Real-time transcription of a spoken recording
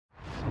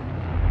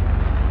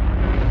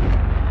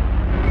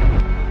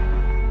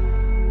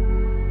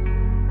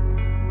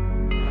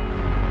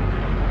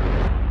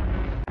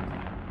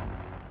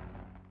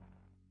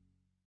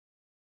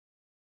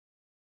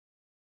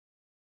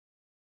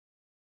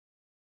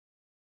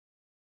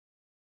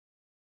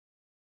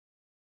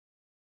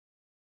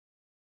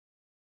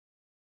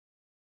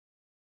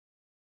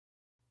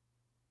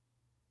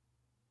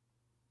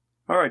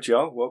Alright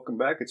y'all, welcome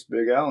back. It's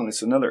Big Al and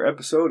it's another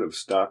episode of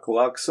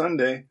Stocklock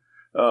Sunday.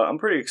 I'm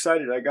pretty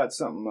excited. I got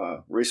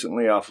something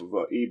recently off of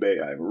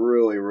eBay. I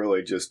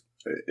really just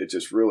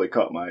really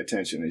caught my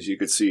attention, as you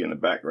could see in the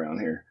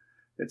background here.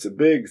 It's a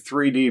big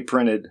 3D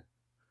printed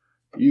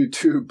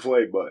YouTube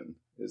play button.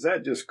 Is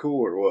that just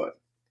cool or what?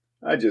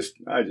 I just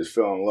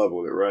fell in love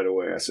with it right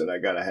away. I said I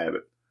gotta have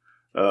it.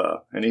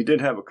 And he did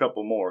have a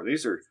couple more.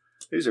 These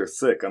are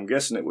thick. I'm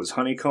guessing it was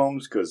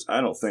honeycombs, because I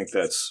don't think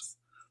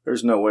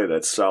there's no way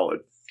that's solid.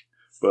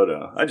 But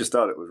I just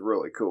thought it was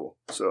really cool.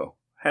 So,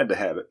 had to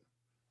have it.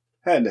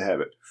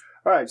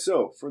 Alright,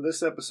 so for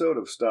this episode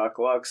of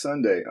Stocklock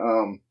Sunday,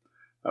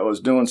 I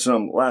was doing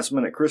some last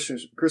minute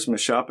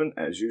Christmas shopping,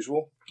 as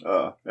usual,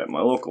 at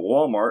my local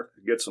Walmart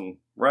to get some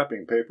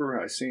wrapping paper.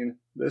 I seen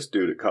this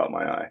dude that caught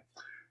my eye.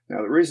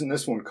 Now, the reason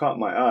this one caught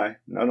my eye,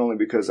 not only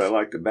because I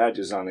like the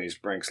badges on these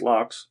BRINKS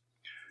locks,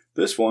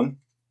 this one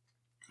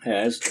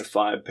has a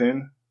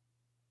 5-pin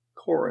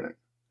core in it.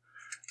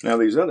 Now,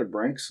 these other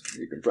BRINKS,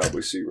 you can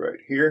probably see right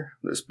here,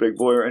 this big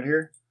boy right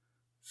here,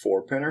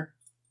 4-pinner.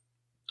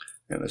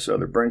 And this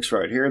other BRINKS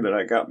right here that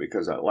I got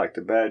because I like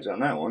the badge on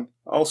that one,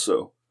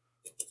 also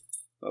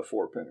a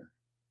 4-pinner.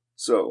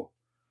 So,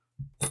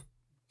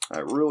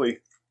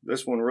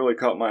 this one really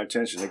caught my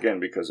attention again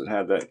because it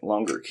had that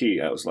longer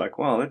key. I was like,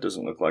 wow, that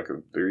doesn't look like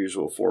their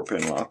usual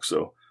 4-pin lock,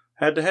 so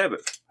had to have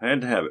it.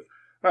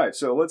 Alright,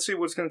 so let's see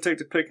what's going to take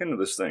to pick into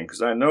this thing,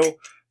 because I know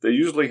they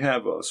usually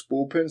have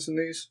spool pins in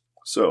these,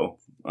 so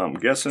I'm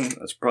guessing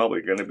that's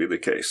probably going to be the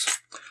case.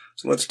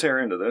 So let's tear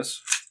into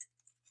this.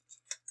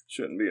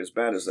 Shouldn't be as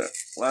bad as that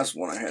last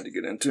one I had to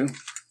get into.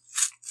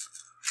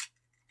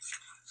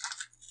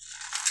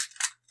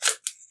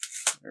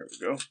 There we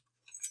go.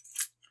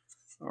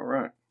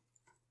 Alright.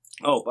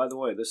 Oh, by the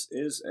way, this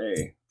is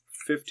a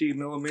 50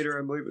 millimeter,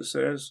 I believe it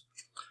says.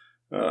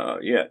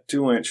 Yeah,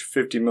 2-inch,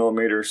 50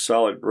 millimeter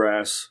solid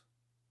brass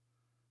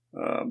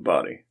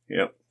body.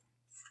 Yep.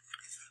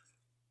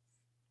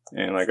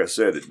 And like I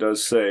said, it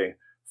does say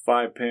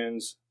 5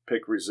 pins,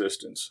 pick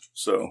resistance.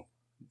 So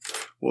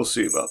we'll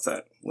see about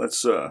that.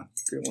 Let's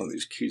get one of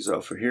these keys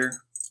off of here.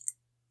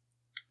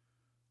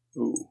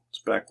 Ooh,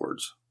 it's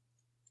backwards.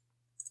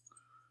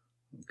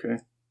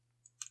 Okay.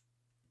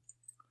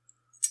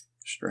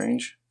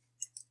 Strange.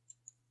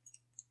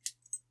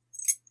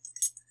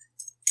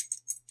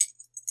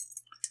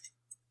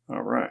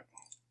 All right.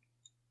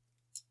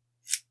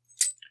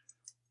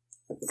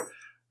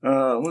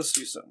 Let's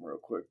see something real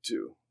quick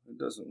too. It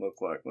doesn't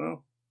look like,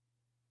 well,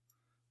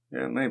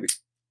 yeah, maybe.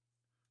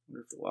 I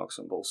wonder if it locks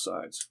on both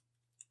sides.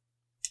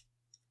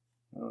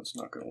 No, it's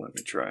not going to let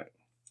me try it.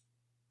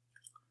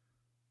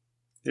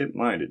 It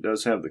might. It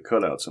does have the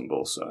cutouts on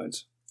both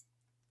sides.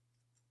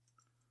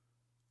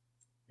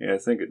 Yeah, I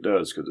think it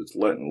does, because it's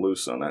letting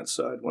loose on that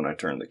side when I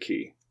turn the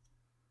key.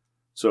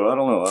 So I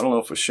don't know. I don't know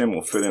if a shim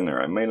will fit in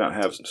there. I may not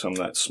have some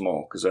that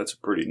small, because that's a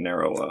pretty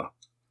narrow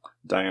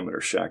diameter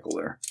shackle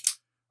there.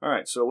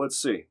 Alright, so let's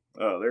see.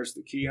 There's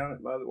the key on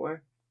it, by the way.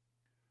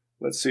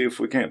 Let's see if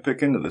we can't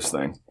pick into this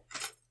thing.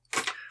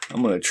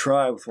 I'm going to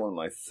try with one of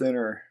my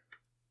thinner,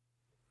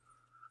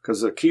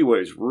 because the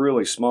keyway is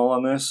really small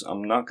on this.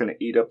 I'm not going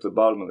to eat up the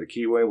bottom of the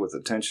keyway with the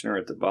tensioner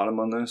at the bottom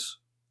on this,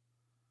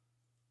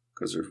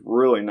 because there's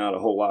really not a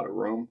whole lot of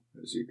room,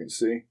 as you can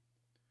see.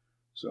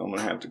 So I'm going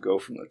to have to go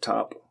from the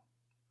top.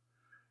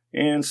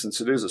 And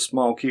since it is a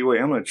small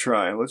keyway, I'm going to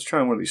try, let's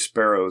try one of these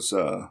Sparrow's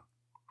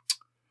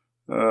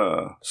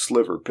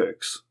sliver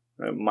picks.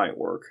 That might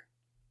work.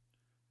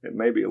 It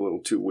may be a little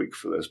too weak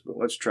for this, but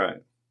let's try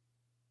it.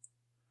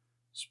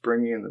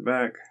 Springy in the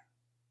back.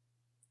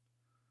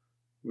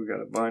 We got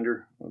a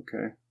binder.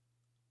 Okay.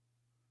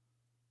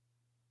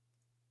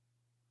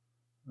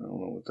 I don't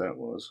know what that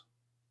was.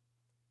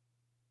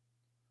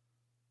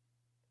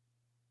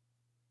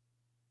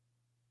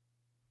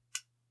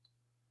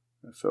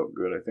 That felt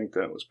good. I think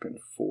that was pin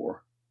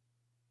 4.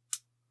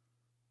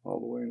 All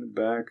the way in the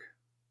back.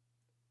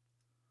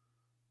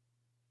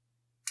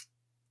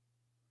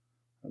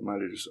 I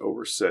might have just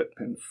overset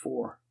pin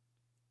 4.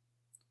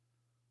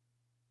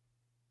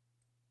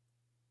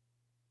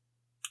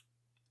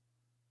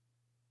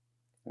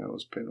 That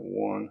was pin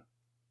 1.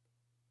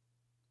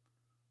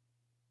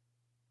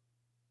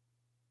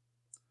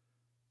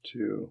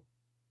 2.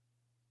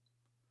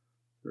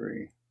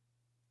 3.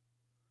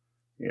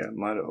 Yeah, I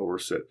might have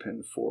overset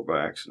pin 4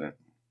 by accident.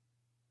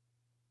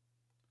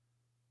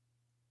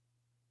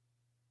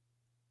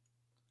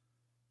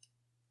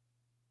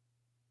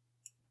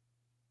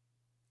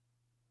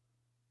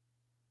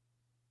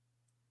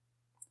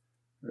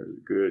 There's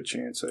a good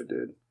chance I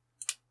did.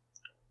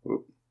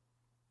 Whoop.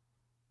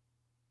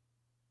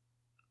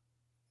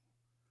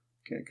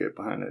 Can't get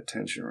behind that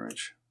tension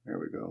wrench. There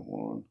we go.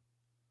 1.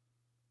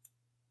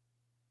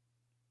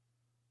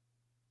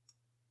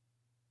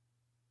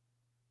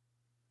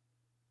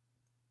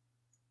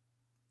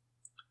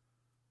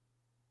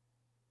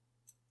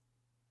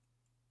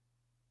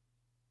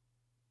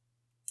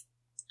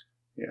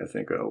 Yeah, I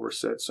think I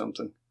overset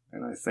something,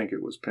 and I think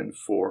it was pin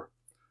 4.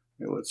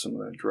 Let me let some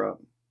of that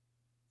drop.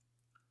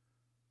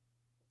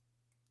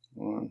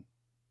 1,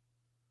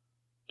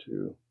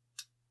 2,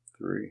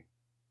 3,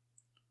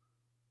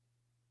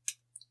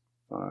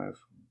 5.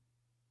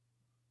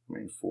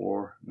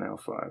 4, now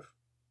 5.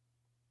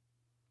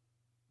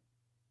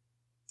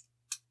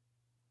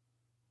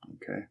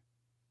 Okay.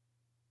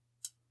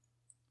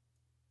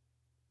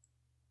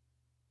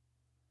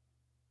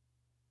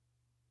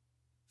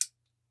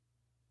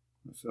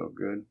 That felt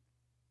good.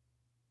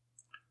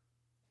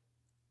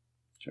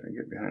 Try to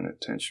get behind that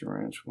tension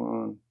wrench.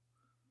 1,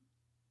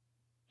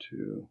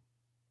 2.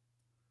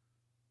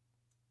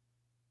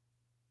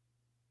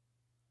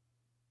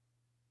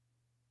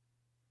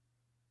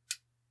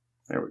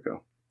 There we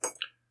go.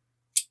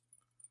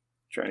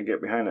 Trying to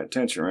get behind that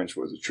tension wrench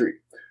was a treat.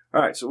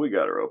 All right, so we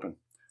got her open.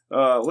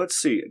 Let's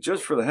see.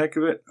 Just for the heck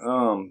of it,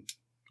 I'm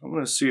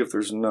going to see if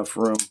there's enough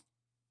room.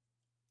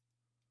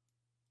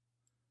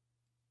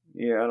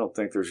 Yeah, I don't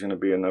think there's going to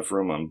be enough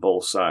room on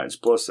both sides.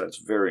 Plus, that's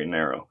very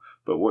narrow.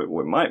 But what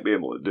we might be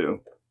able to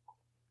do,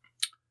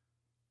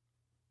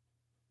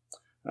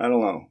 I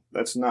don't know.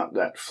 That's not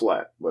that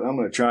flat. But I'm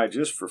going to try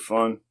just for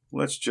fun.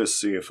 Let's just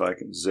see if I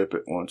can zip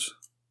it once.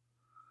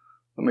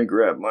 Let me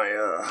grab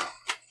my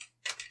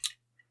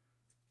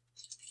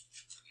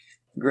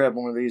grab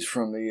one of these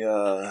from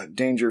the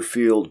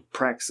Dangerfield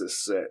Praxis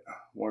set.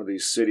 One of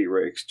these city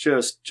rakes,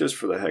 just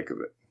for the heck of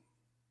it.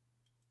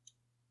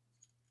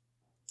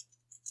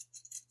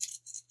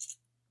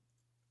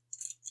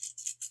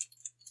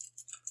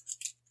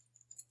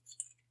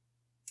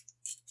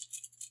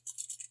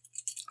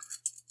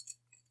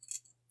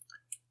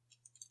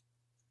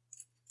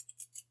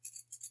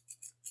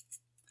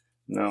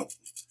 No.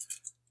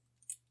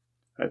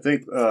 I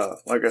think,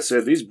 like I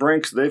said, these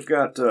Brinks, they've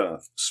got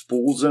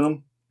spools in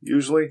them,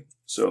 usually.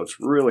 So it's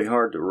really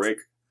hard to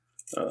rake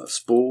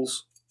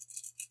spools.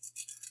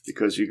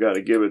 Because you got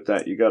to give it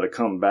that, you got to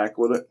come back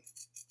with it.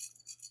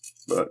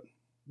 But,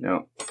 you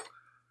know,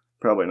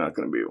 probably not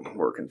going to be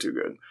working too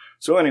good.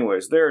 So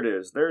anyways, there it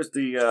is. There's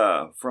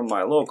the, from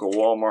my local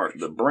Walmart,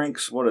 the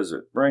Brinks, what is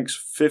it? Brinks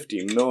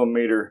 50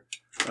 millimeter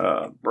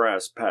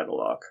brass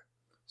padlock.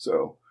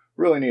 So,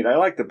 really neat. I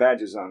like the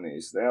badges on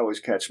these. They always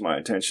catch my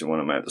attention when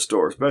I'm at the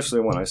store, especially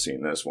when I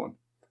seen this one.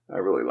 I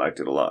really liked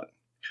it a lot.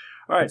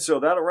 All right, so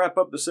that'll wrap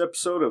up this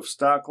episode of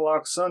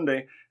Stocklock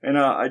Sunday. And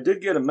I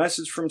did get a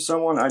message from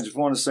someone. I just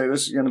want to say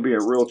this is going to be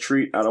a real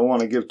treat. I don't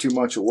want to give too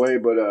much away,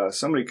 but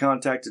somebody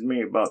contacted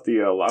me about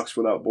the Locks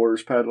Without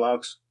Borders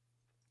padlocks.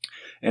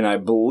 And I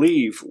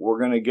believe we're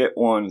going to get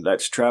one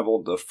that's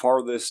traveled the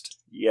farthest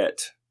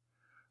yet.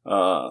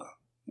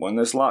 When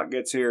this lock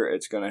gets here,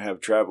 it's going to have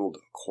traveled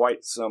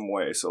quite some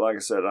way. So like I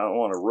said, I don't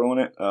want to ruin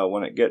it.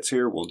 When it gets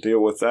here, we'll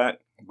deal with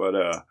that. But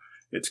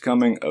it's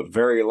coming a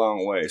very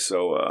long way.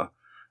 So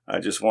I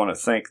just want to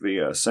thank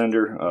the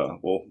sender.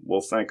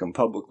 We'll thank them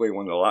publicly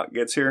when the lock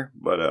gets here.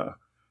 But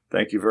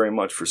thank you very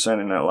much for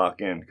sending that lock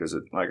in. Because,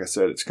 like I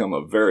said, it's come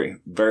a very,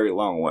 very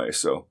long way.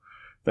 So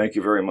thank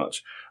you very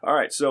much. All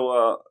right,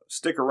 so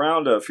stick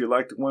around. If you'd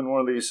like to win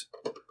one of these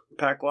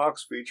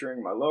Paclocks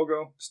featuring my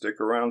logo, stick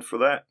around for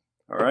that.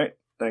 All right.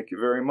 Thank you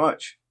very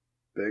much.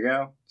 Big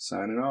Al,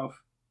 signing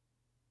off.